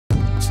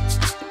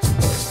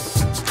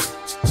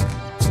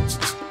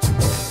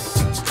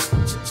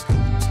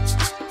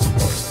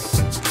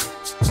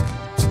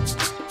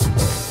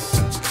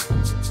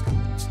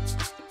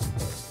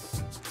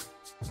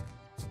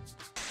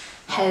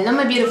Hello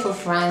my beautiful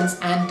friends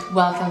and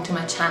welcome to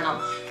my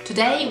channel.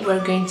 Today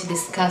we're going to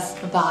discuss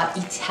about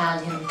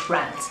Italian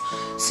brands.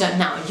 So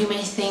now you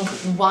may think,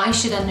 why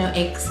should I know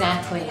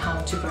exactly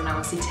how to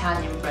pronounce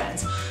Italian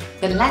brands?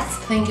 But let's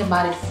think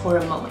about it for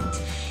a moment.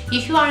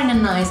 If you are in a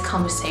nice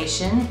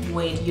conversation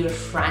with your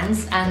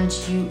friends and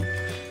you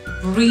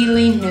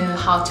really know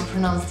how to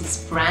pronounce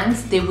these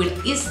brands, they will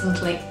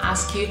instantly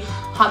ask you,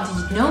 how do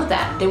you know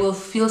that? They will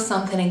feel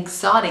something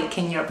exotic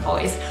in your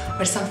voice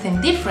or something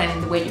different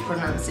in the way you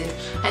pronounce it,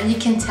 and you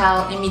can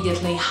tell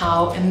immediately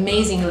how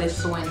amazingly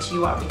fluent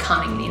you are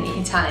becoming in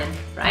Italian,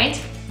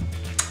 right?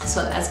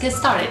 So let's get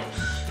started.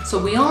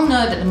 So we all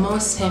know that the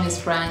most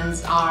famous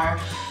brands are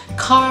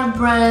car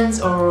brands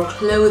or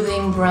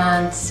clothing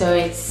brands, so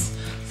it's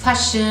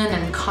fashion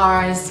and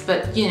cars,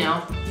 but you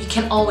know, you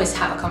can always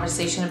have a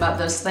conversation about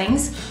those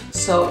things,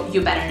 so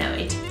you better know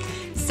it.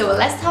 So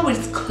let's start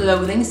with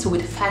clothing, so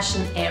with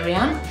fashion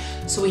area.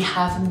 So we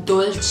have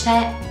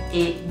Dolce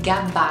e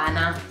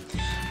Gabbana,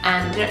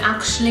 and they're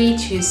actually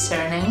two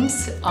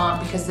surnames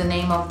because the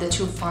name of the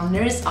two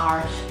founders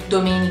are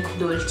Domenico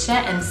Dolce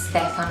and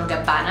Stefano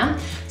Gabbana,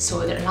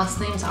 so their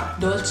last names are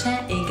Dolce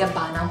e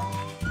Gabbana.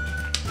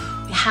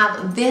 We have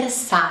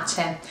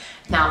Versace.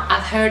 Now,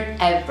 I've heard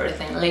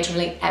everything,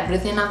 literally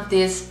everything of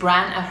this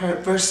brand. I've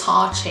heard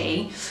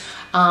Versace,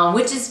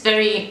 which is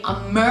very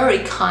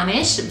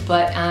Americanish,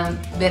 but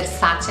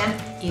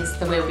Versace is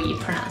the way we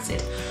pronounce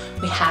it.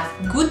 We have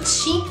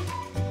Gucci,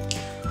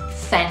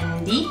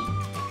 Fendi,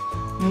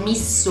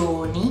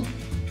 Missoni,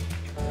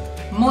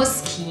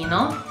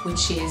 Moschino,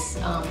 which is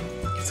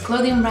it's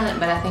clothing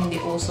brand, but I think they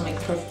also make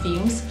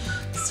perfumes.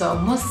 So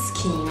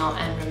Moschino,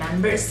 and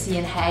remember C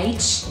and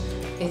H,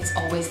 it's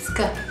always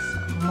K.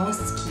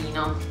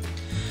 Moschino.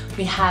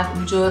 We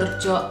have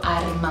Giorgio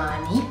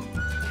Armani,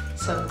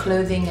 so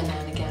clothing and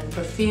then again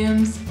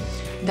perfumes.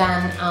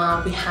 Then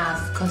we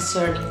have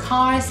concerning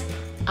cars,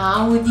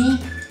 Audi,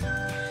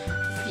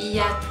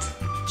 Fiat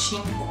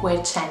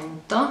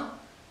 500,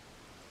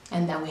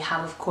 and then we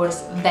have of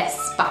course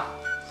Vespa.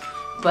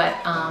 But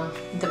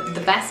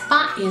the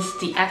Vespa is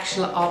the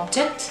actual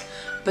object,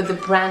 but the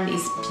brand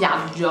is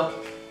Piaggio.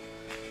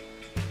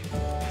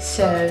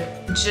 So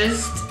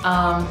just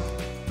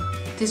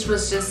this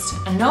was just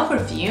an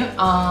overview.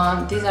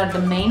 These are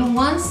the main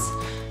ones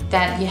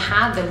that we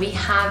have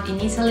in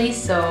Italy,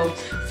 so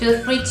feel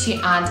free to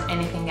add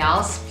anything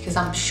else because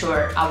I'm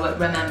sure I will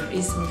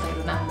instantly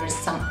remember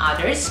some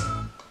others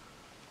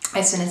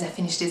as soon as I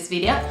finish this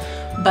video.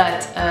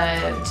 But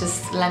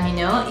just let me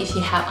know if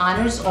you have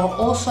others, or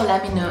also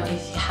let me know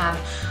if you have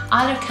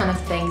other kind of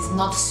things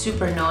not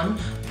super known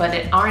but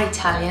that are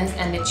Italians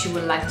and that you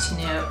would like to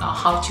know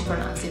how to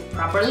pronounce it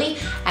properly,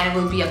 and it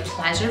will be a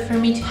pleasure for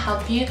me to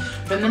help you.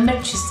 Remember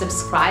to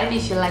subscribe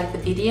if you like the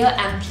video,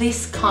 and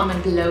please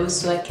comment below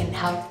so I can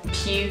help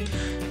you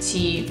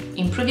to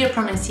improve your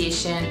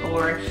pronunciation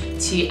or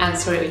to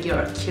answer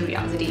your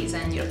curiosities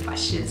and your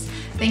questions.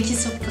 Thank you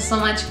so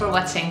much for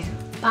watching.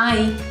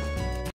 Bye!